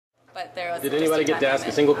but there was. Did anybody get to ask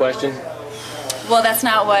a single question? Well, that's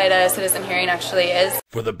not what a citizen hearing actually is.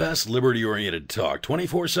 For the best liberty-oriented talk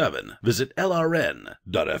 24/7, visit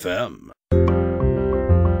lrn.fm.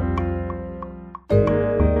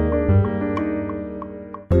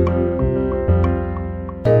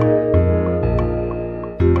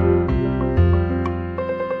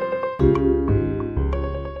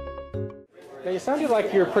 Now, you sounded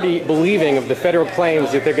like you're pretty believing of the federal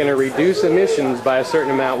claims that they're going to reduce emissions by a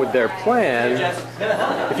certain amount with their plan.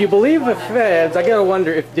 If you believe the feds, I gotta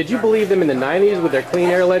wonder, did you believe them in the 90s with their clean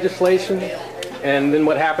air legislation? And then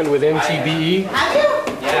what happened with MTBE?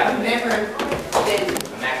 Yeah, I've never been.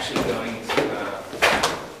 I'm actually going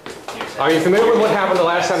to... Are you familiar with what happened the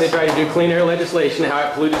last time they tried to do clean air legislation, how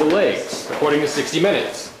it polluted the lakes, according to 60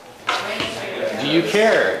 Minutes? Do you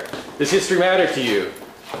care? Does history matter to you?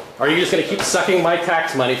 Or are you just going to keep sucking my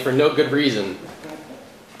tax money for no good reason?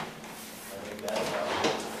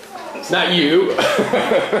 It's not you.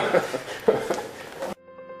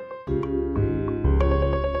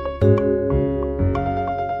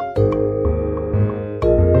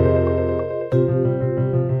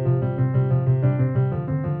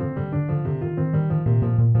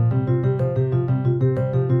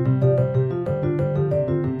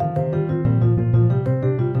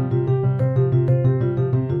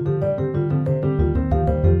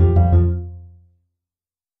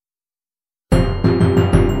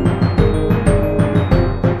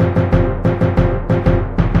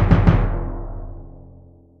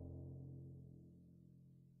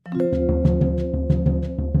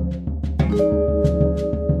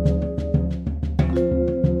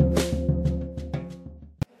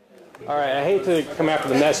 Alright, I hate to come after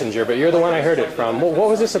the messenger, but you're the one I heard it from. What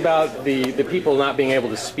was this about the people not being able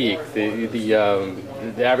to speak? The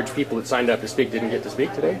average people that signed up to speak didn't get to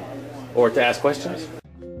speak today? Or to ask questions?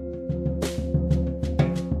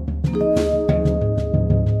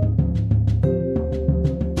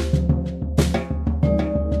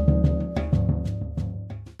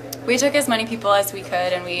 We took as many people as we could,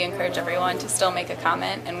 and we encourage everyone to still make a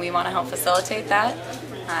comment, and we want to help facilitate that.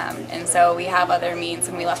 And so we have other means,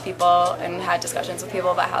 and we left people and had discussions with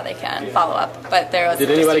people about how they can follow up. But there was. Did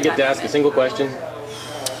anybody get to ask a single question?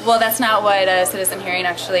 Well, that's not what a citizen hearing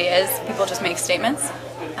actually is. People just make statements.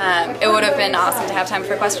 It would have been awesome to have time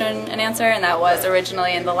for question and answer, and that was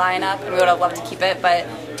originally in the lineup, and we would have loved to keep it, but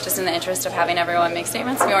just in the interest of having everyone make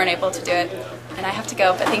statements, we weren't able to do it. And I have to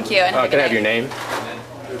go, but thank you. And can I have your name?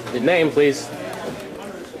 Your name, please.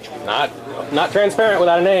 Not transparent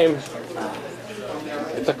without a name.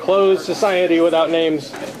 It's a closed society without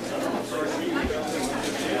names.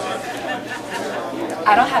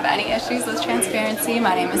 I don't have any issues with transparency.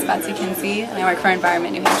 My name is Betsy Kinsey, and I work for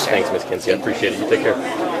Environment New Hampshire. Thanks, Ms. Kinsey. I appreciate it. You take care.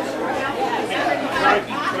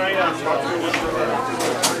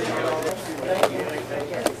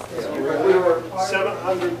 We were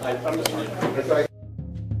 700.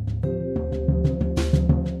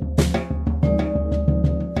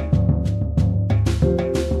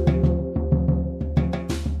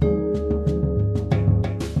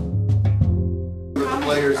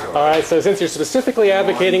 Alright, so since you're specifically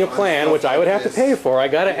advocating a plan, which I would have to pay for, I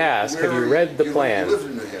gotta ask, have you read the plan?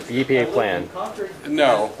 The EPA plan?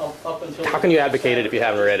 No. How can you advocate it if you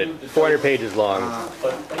haven't read it? 400 pages long.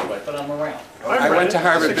 I went to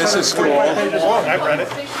Harvard Business School. I've read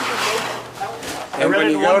it. And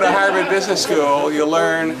when you go to Harvard Business School, you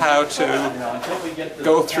learn how to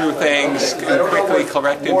go through things and quickly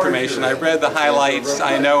collect information. I read the highlights,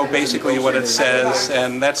 I know basically what it says,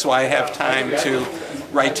 and that's why I have time to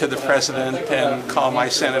write to the president and call my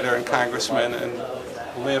senator and congressman and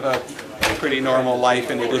live a pretty normal life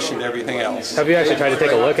in addition to everything else. Have you actually tried to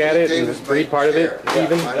take a look at it and read part of it,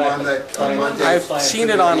 even? I've seen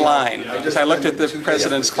it online, because I looked at the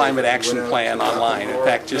President's Climate Action Plan online, in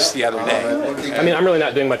fact, just the other day. I mean, I'm really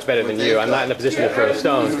not doing much better than you. I'm not in a position to throw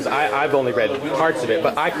stones, because I've only read parts of it,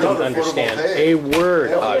 but I couldn't understand a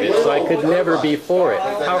word of it, so I could never be for it.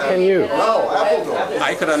 How can you?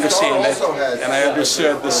 I could understand it, and I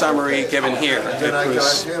understood the summary given here. It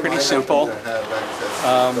was pretty simple.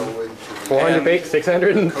 400 pages,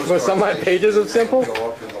 600 and some odd pages of simple?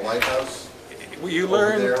 You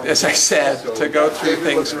learn, as I said, to go through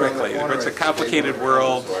things quickly. It's a complicated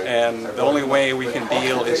world, and the only way we can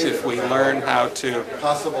deal is if we learn how to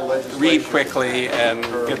read quickly and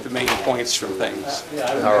get the main points from things.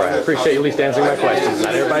 All right. I appreciate you at least answering my questions.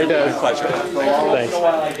 Not everybody does. My pleasure. Thanks.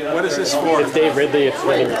 What is this for? It's Dave Ridley. It's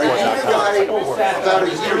RidleyReport.com. About a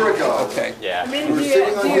year ago. Okay. Yeah.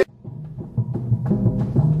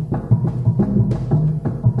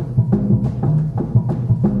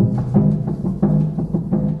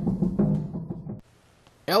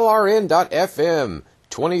 LRN.FM.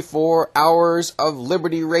 24 hours of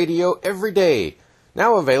Liberty Radio every day.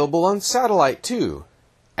 Now available on satellite too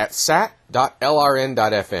at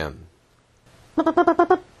sat.lrn.fm. That's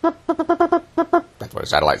what a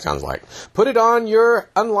satellite sounds like. Put it on your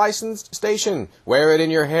unlicensed station. Wear it in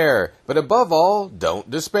your hair. But above all, don't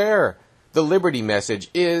despair. The Liberty message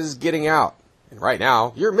is getting out. And right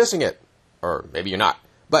now, you're missing it. Or maybe you're not.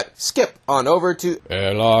 But skip on over to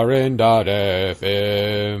LRN.FM.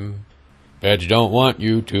 Feds don't want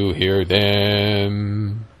you to hear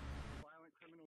them.